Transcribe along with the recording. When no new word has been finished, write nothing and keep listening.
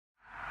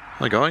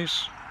Hi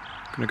guys,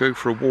 I'm going to go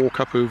for a walk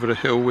up over the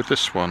hill with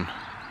this one.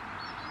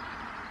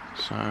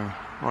 So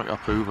right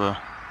up over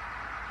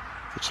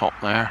the top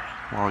there,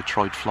 where I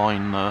tried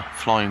flying the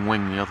flying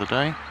wing the other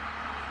day.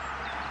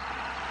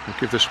 I'll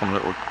give this one a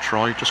little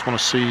try, just want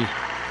to see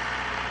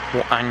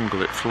what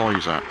angle it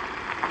flies at,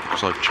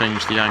 because I've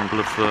changed the angle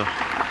of the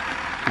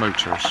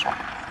motors,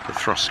 the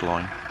thrust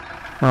line.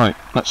 Right,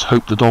 let's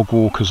hope the dog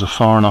walkers are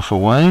far enough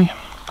away.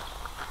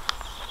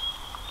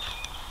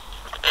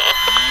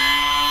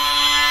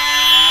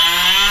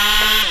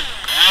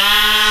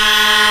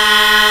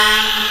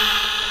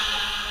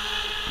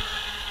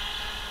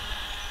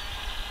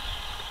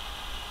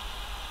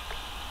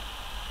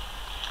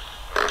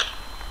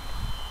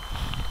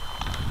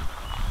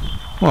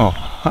 Well,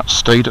 that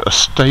stayed at a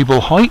stable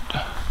height.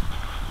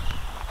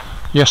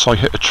 Yes, I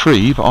hit a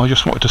tree, but I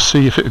just wanted to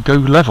see if it would go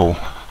level.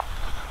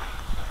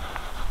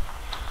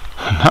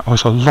 And that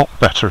was a lot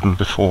better than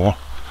before.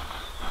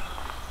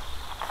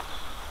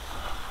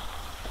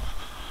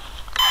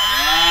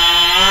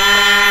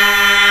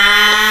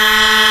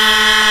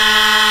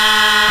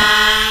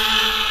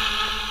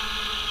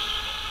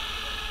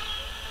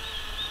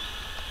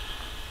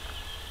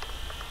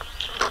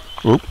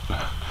 Oop,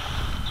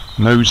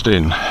 nosed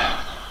in.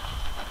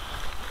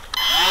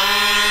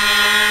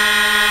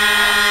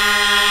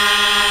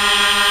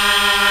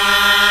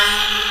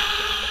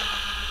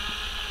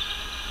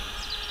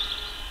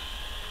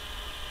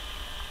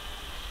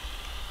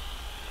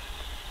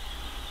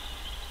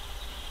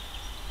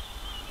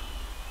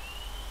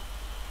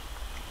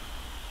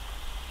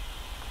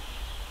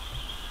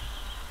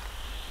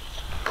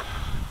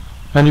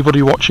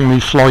 Anybody watching me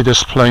fly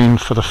this plane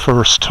for the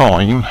first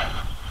time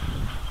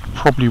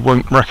probably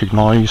won't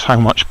recognise how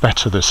much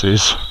better this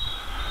is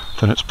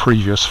than its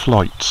previous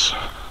flights.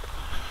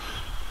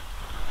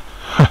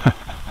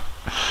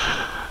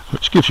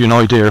 Which gives you an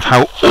idea of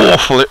how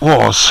awful it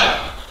was.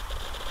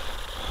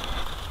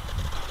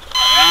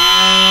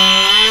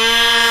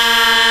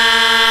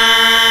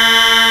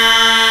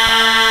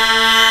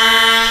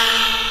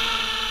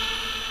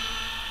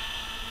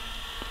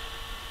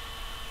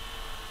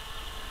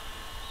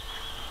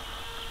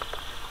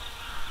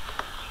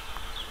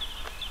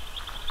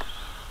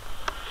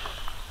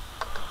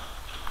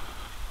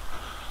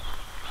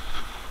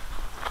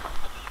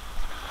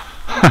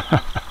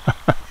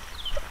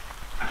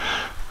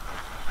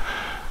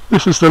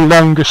 This is the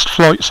longest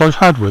flights I've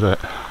had with it.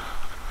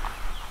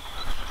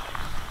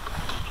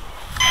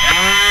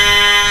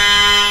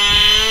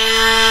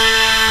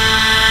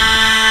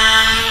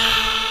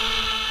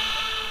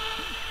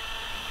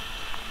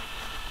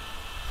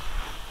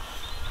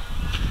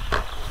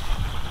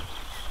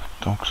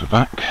 Dogs are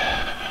back.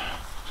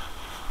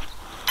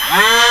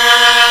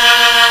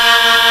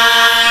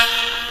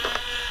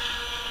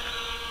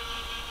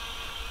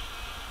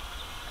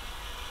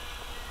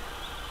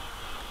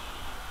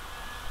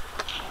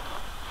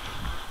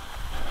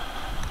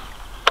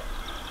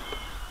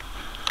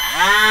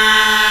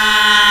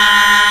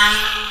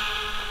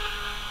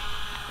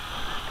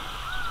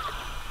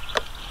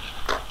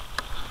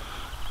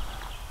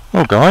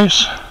 Well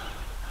guys,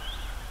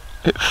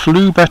 it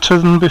flew better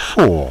than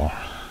before.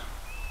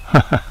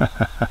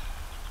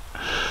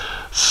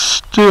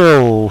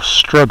 Still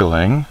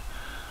struggling,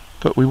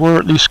 but we were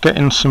at least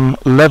getting some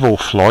level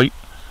flight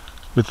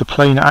with the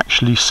plane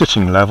actually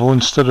sitting level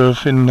instead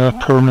of in a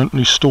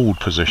permanently stalled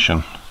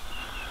position.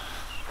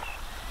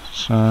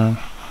 So,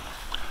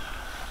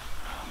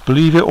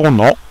 believe it or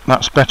not,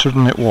 that's better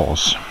than it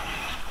was.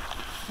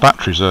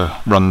 Batteries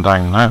are run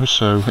down now,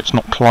 so it's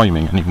not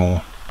climbing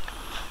anymore.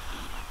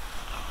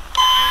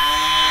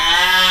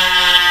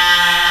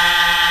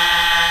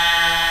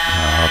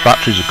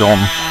 Batteries are gone,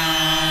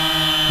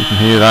 you can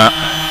hear that.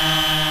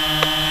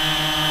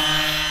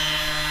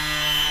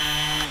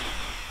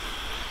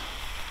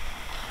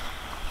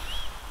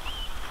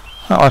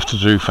 That'll have to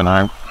do for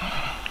now.